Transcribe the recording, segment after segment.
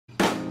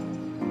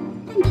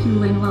Thank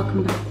you and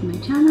welcome back to my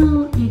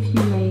channel. If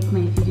you like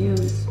my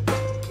videos,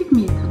 give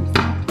me a thumbs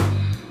up.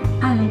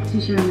 I like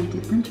to share my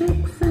tips and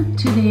tricks.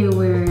 Today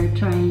we're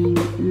trying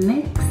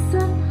NYX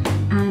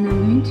and I'm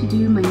going to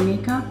do my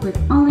makeup with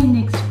only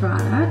NYX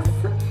products.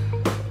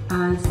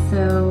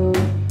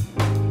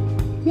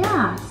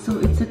 So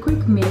it's a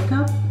quick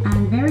makeup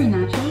and very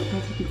natural,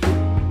 as you can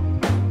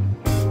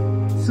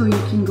see. So you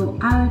can go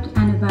out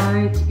and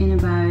about in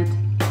about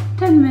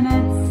 10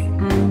 minutes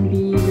and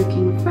be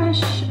looking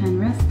fresh and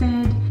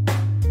rested.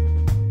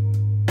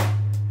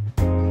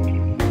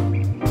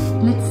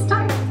 Let's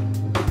start.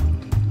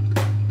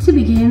 To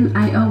begin,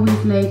 I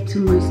always like to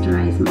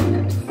moisturize my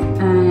lips.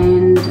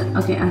 And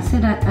okay, I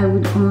said that I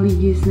would only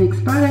use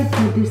NYX products,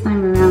 but this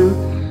time around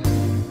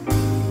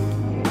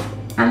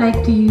I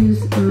like to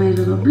use my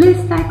little bliss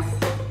stacks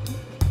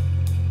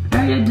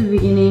right at the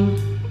beginning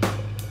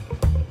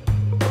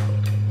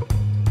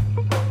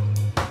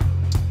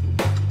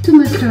to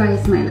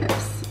moisturize my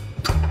lips.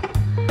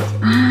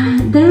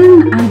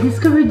 Then I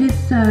discovered this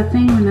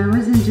thing when I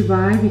was in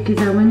Dubai because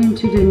I went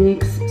into the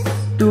NYX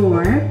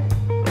store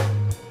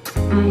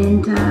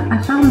and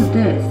I found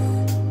this.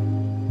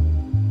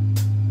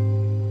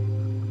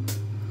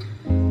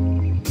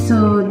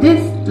 So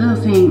this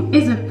little thing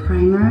is a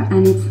primer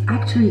and it's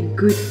actually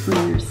good for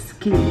your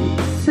skin.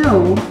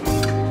 So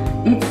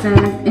it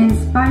says,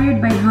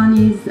 inspired by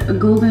Honey's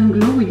Golden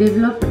Glow, we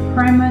developed a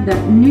primer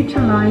that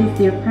neutralizes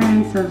the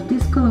appearance of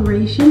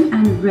discoloration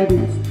and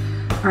redness.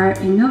 Our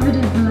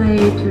innovative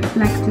light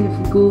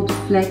reflective gold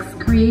flecks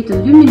create a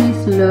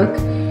luminous look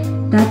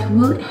that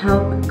will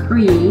help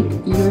create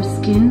your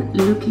skin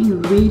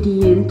looking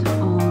radiant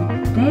all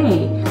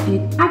day.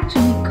 It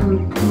actually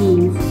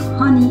contains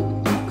honey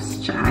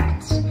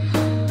extract,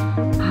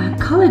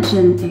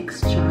 collagen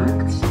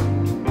extract,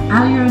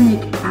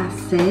 hyaluronic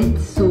acid,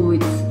 so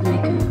it's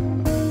like a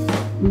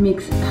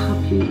mix to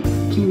help your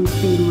skin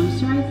stay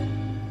moisturized.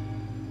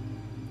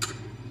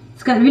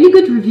 It's got really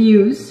good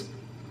reviews,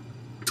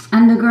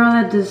 and the girl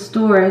at the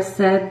store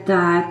said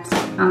that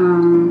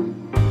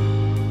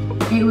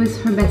it was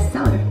her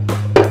bestseller.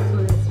 So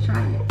let's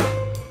try it.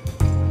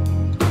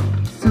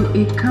 So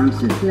it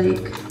comes with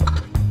like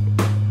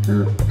a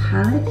little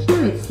palette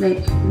here. It's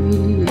like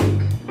really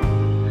like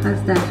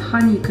has that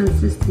honey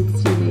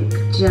consistency, like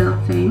gel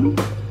thing.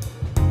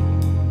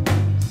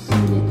 So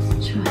let's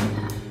try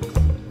that.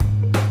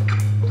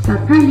 So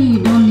apparently you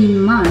don't need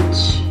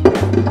much.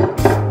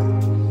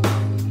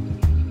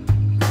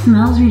 It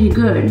smells really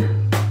good.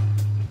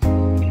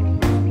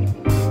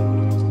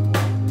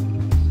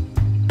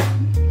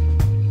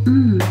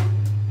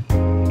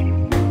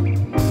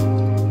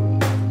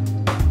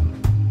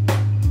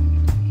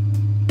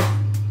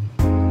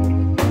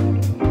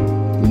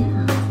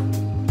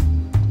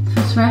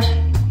 Fresh.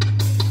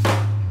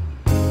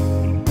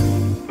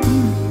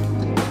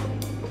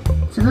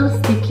 It's a little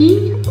sticky,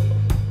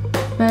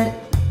 but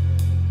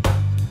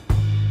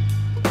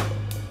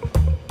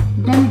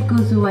then it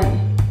goes away.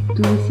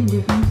 Do you see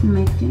difference in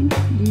my skin? Do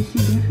you see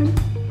difference?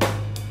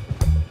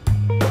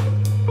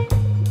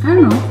 I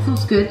don't know,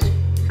 feels good.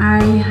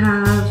 I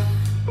have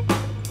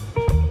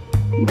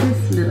this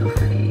little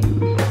thing.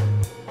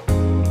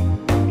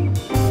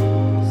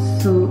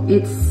 So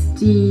it's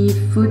the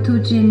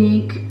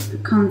photogenic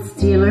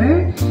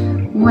concealer.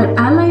 What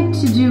I like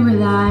to do with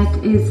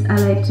that is I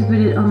like to put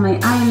it on my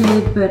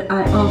eyelid, but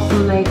I also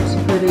like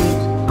to put it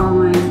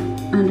on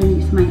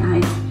underneath my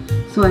eyes.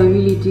 So I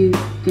really do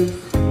this,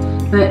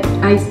 but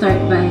I start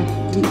by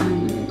the eyelid.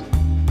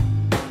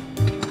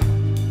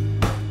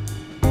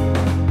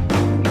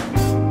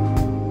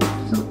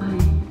 So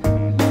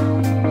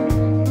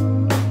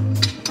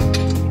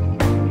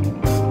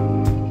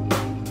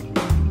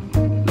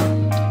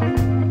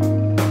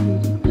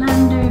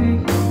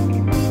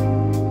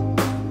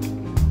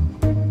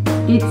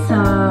it's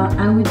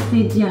I would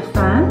say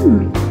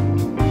diaphane,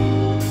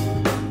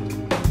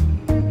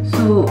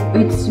 so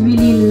it's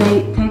really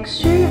light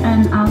texture,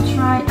 and I'll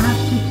try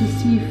after to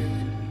see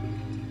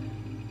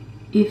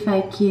if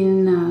I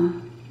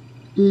can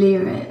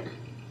layer it.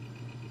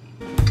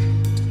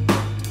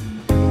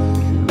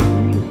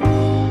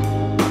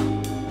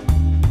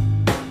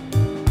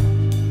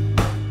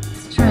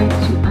 Let's try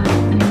to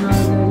add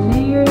another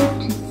layer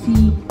to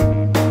see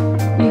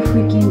if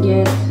we can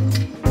get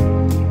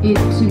it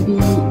to be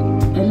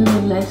a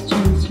little less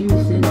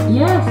translucent.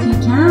 Yes, you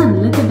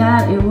can. Look at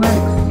that. It works.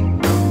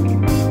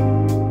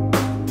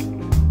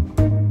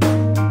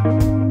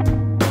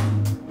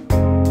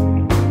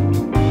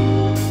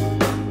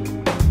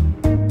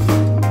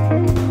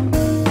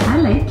 I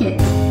like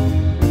it.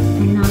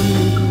 And now I'm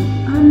going to go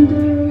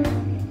under.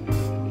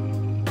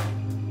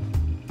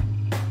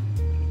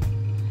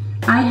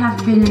 I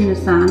have been in the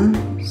sun,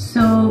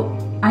 so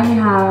I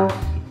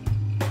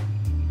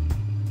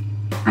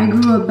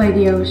grew up by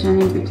the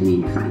ocean in Brittany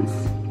in France.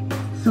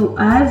 So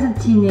as a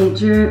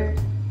teenager,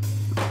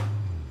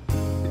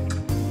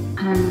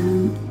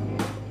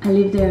 I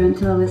lived there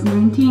until I was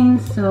 19,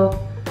 so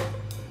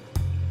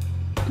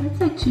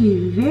that's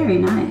actually very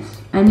nice.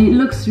 and it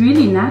looks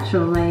really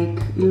natural, like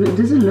it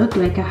doesn't look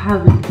like I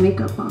have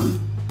makeup on,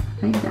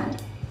 like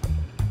that.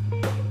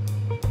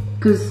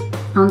 Because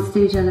on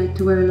stage I like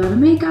to wear a lot of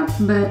makeup,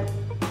 but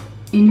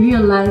in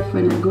real life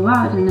when I go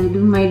out and I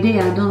do my day,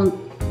 I don't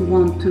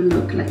want to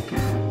look like I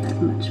have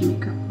that much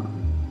makeup on.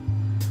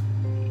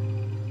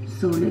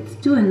 So let's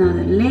do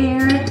another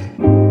layer.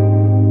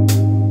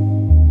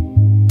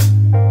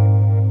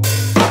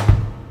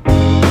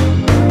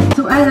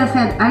 So as I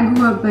said, I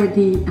grew up by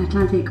the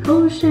Atlantic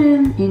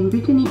Ocean in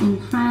Brittany in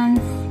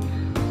France,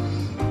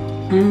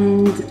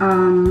 and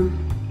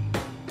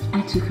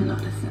I took a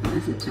lot of sun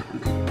as a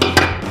child.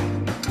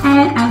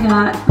 And I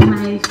got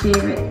my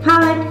favorite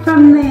palette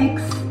from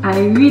NYX.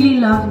 I really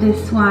love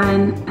this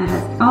one. It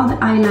has all the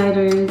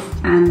highlighters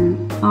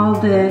and all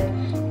the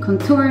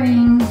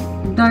contouring,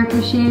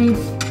 darker shades.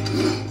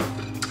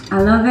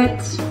 I love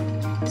it.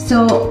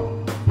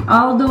 So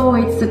although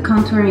it's the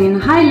contouring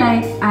and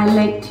highlight, I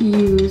like to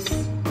use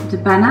the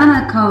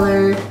banana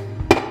color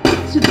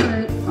to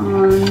put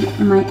on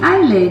my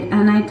eyelid,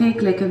 and I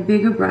take like a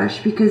bigger brush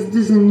because it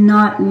does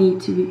not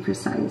need to be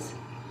precise.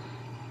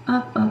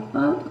 Up, up,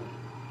 up,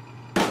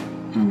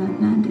 and I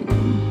blend it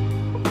in.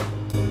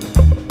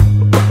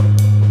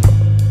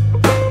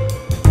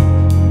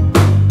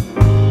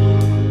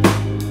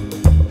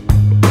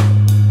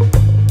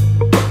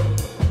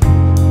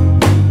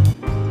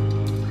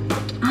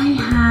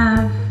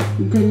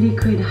 The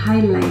liquid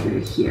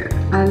highlighter here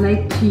I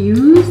like to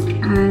use,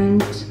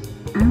 and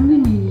I'm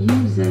gonna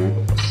use it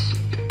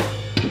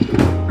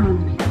on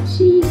my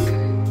cheek.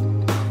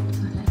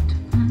 So I like to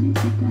blend it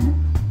like that.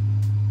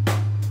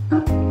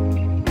 Up, up,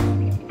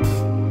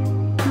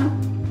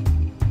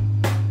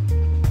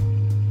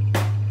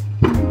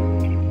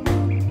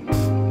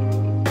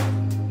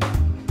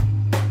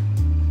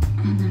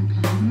 and then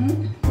blend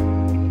it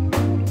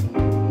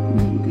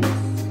like this.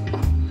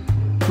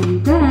 And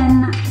then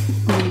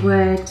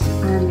what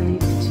I like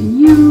to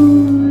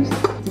use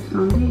the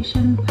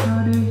foundation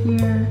powder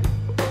here.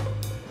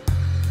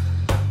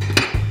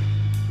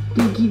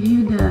 They give you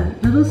the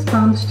little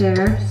sponge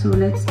there, so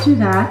let's do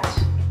that.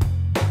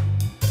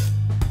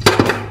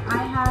 I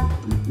have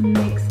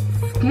mixed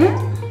skin,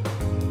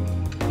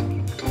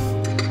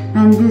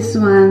 and this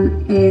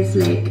one is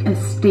like a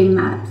stay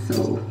matte,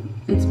 so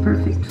it's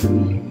perfect for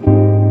me.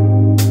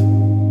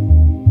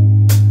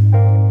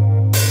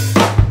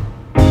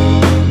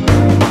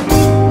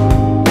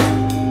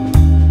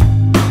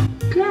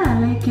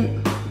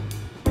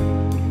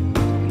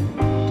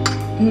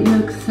 It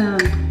looks,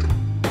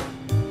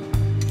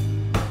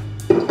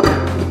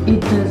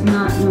 it does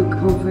not look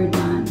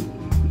overdone.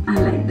 I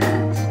like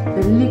that.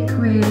 The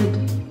liquid.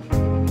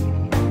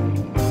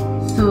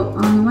 So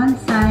on one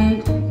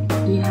side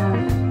you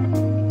have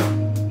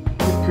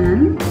the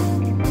pen,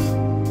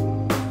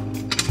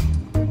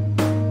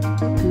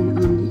 and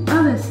on the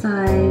other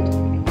side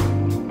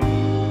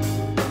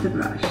the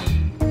brush.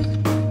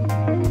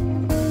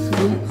 So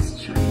let's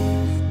try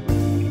this.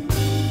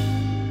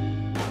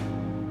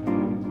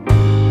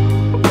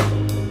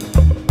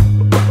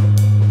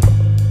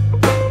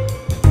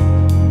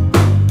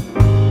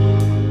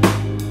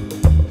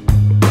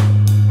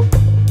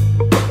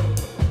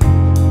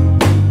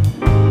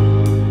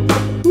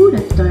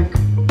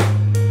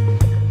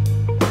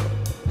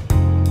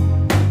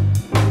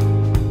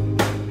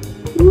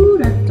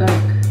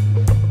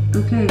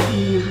 Okay, I'm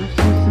gonna have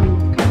to do some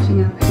catching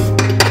up here.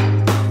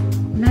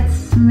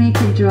 Let's make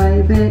it dry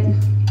a bit.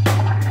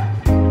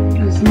 I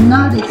was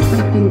not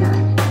expecting that.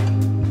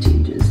 To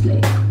just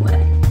like what?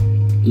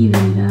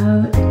 Even it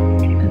out a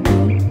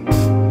bit.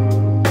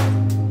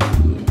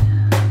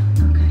 Yeah,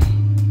 okay.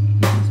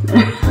 This is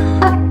better.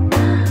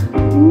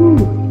 Ooh.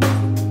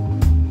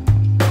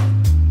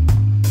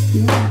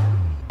 Yeah.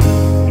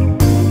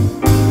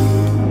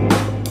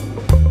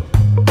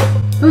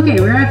 Okay,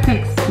 we're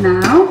fixed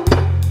now.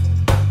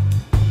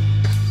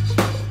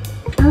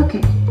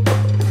 Okay,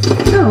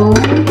 so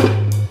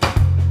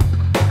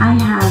I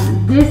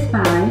have this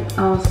palette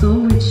also,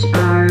 which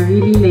are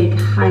really like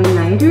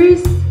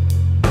highlighters.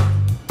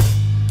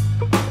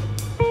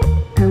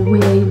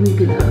 Away we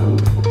glow,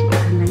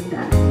 I like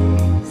that.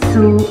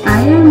 So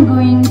I am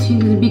going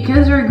to,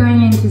 because we're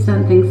going into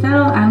something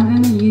subtle, I'm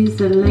going to use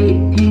the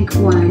light pink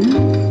one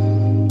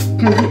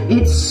because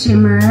it's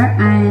shimmer,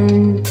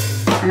 and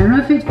I don't know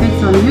if it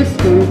fits on your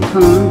skin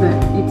tone, but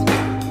it's,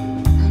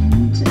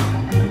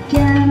 and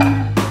again,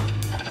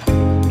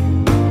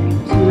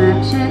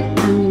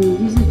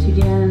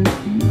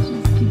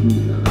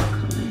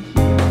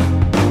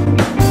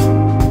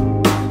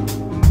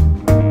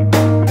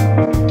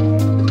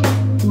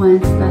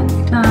 once that's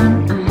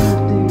done, I have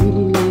the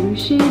really lighter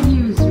shade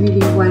here, it's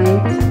really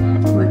white.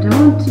 What I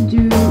want to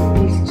do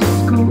is just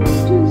go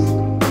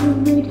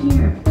right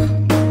here.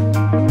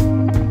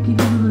 Give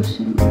it a little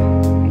shimmer.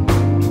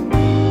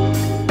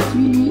 It's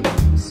really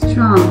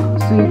strong.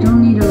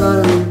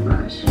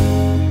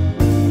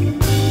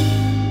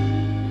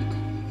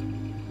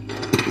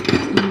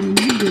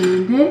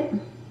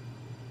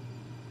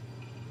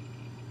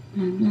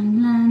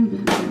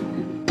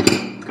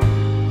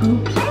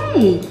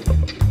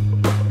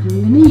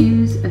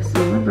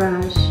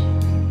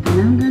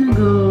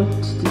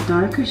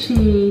 darker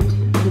shade,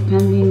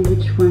 depending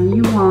which one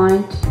you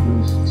want.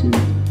 Goes to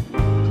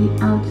the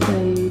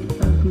outside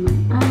of my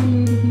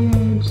eyelid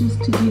here, just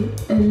to give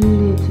a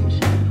little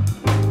shadow.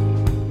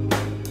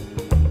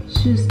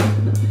 Just a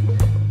little bit.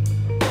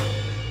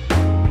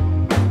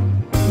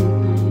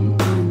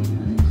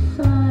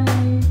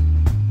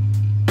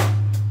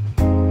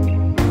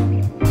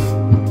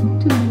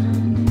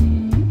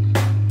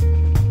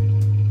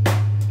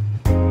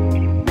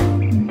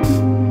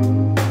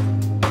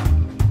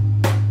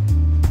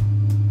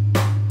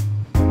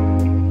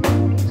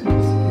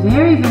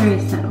 Very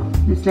subtle.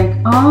 It's like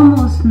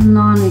almost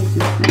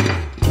non-existent.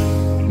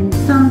 And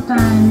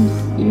sometimes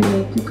you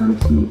like to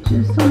continue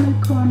just on the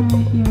corner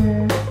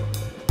here,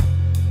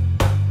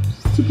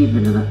 just to give a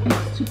little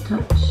extra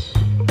touch.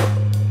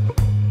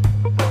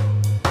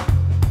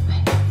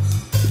 But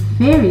it's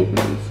very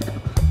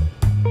subtle.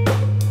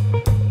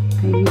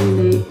 I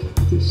really like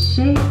this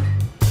shape.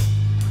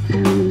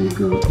 I'm gonna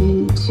go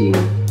into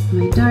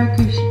my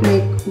darker,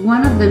 like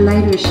one of the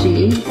lighter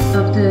shades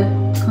of the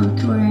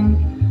contouring.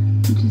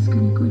 I'm just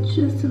gonna go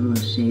just a little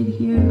shade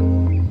here,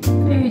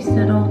 very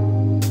subtle,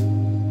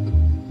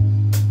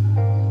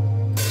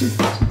 just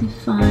to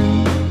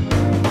define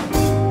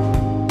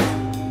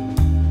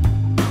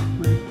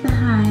where's the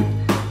hype.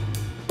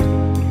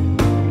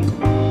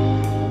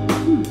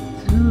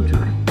 It's a little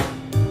dry.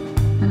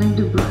 I like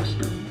the brush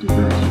though, the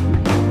brush.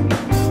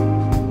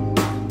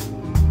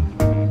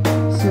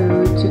 So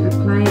to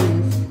apply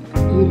this,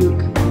 you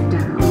look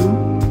down.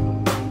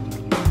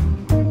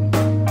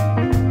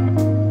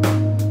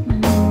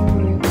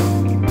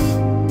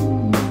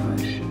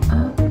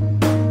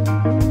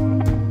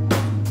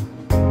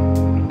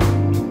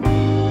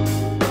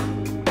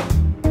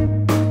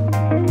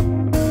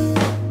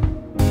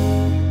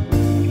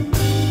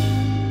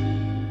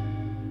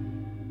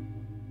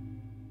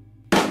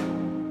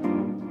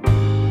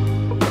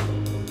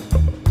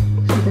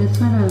 That's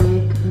what I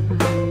like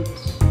about it.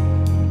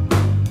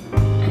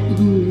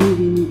 You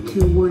really need to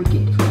work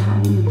it for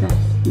having the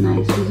best,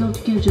 nice result.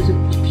 You can just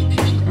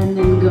and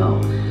then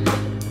go.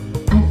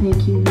 I think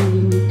you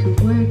really need to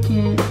work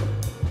it.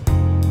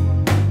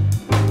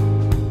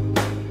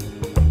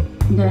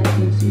 That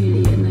gives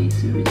really a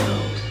nicer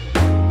result.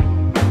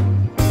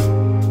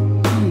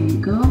 There you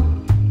go.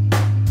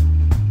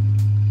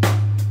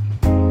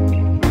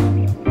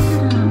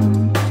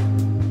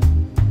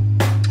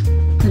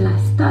 The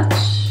last touch.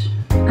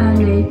 I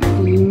like the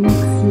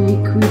NYX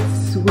liquid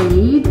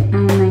suede,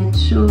 and I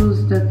chose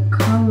the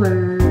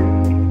color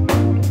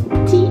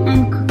Tea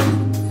and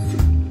Cookies.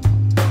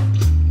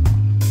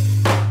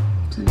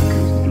 So it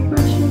comes with the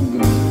brush right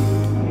there.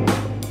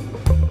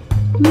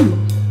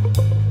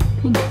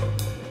 Pink.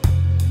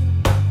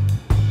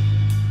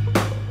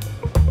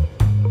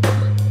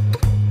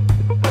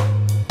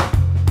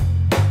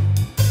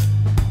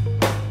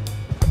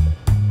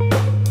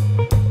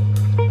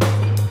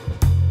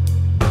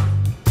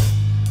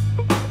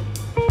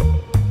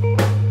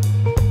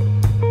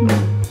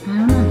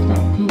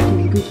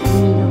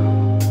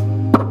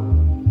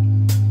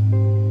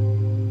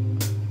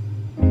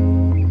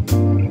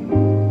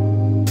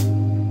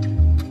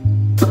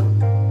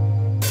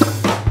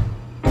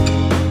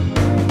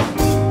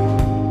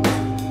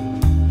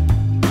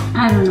 I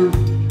don't know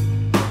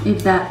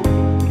if that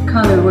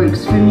color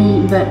works for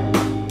me, but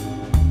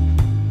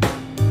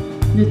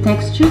the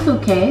texture's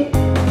okay.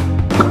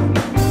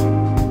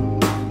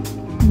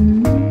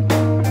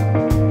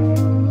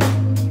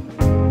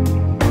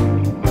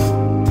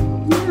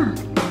 Yeah.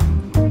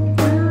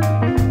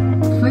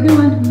 For the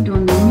one who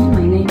don't know me,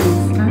 my name is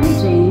Scarlett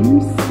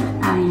James.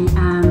 I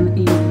am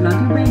a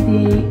vlogger by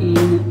day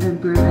and a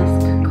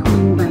burlesque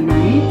queen by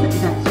night.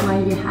 That's why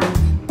you have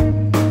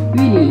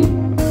really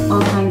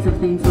all kinds of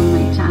things on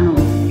my channel.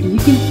 You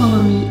can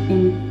follow me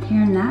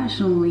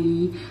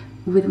internationally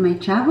with my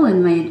travel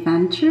and my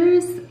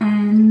adventures,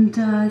 and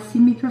see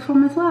me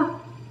perform as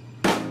well.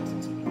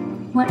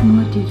 What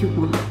more do you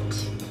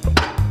want?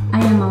 I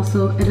am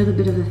also a little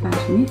bit of a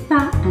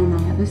fashionista, and I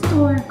have a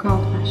store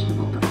called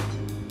Fashionable Brand.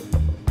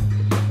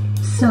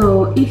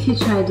 So if you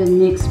try the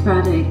NYX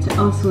product,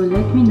 also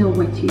let me know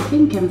what you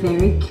think. I'm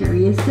very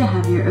curious to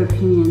have your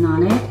opinion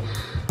on it.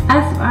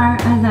 As far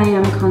as I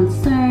am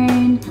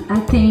concerned, I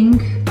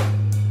think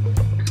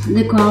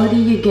the quality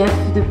you get,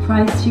 the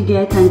price you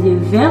get, and the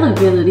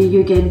availability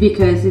you get,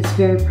 because it's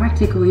very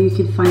practical, you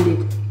can find it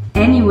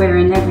anywhere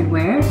and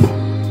everywhere.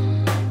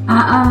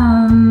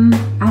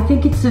 I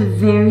think it's a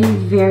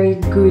very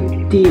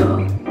good deal.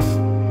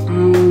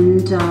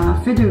 And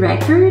for the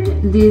record,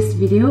 this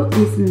video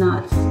is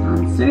not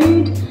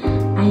sponsored.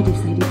 I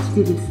decided to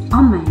do this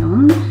on my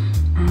own,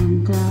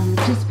 and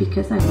just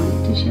because I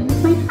wanted to share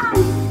with my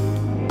fans.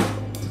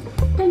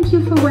 Thank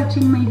you for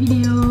watching my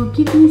video.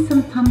 Give me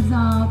some thumbs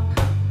up.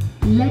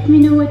 Let me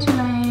know what you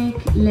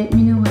like. Let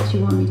me know what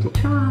you want me to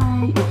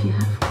try. If you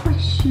have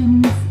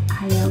questions,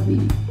 I'll be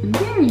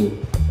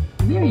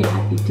very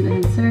happy to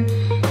answer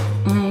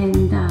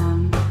and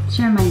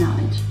share my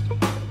knowledge.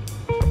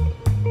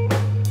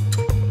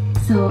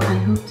 So I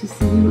hope to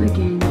see you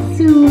again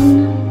soon.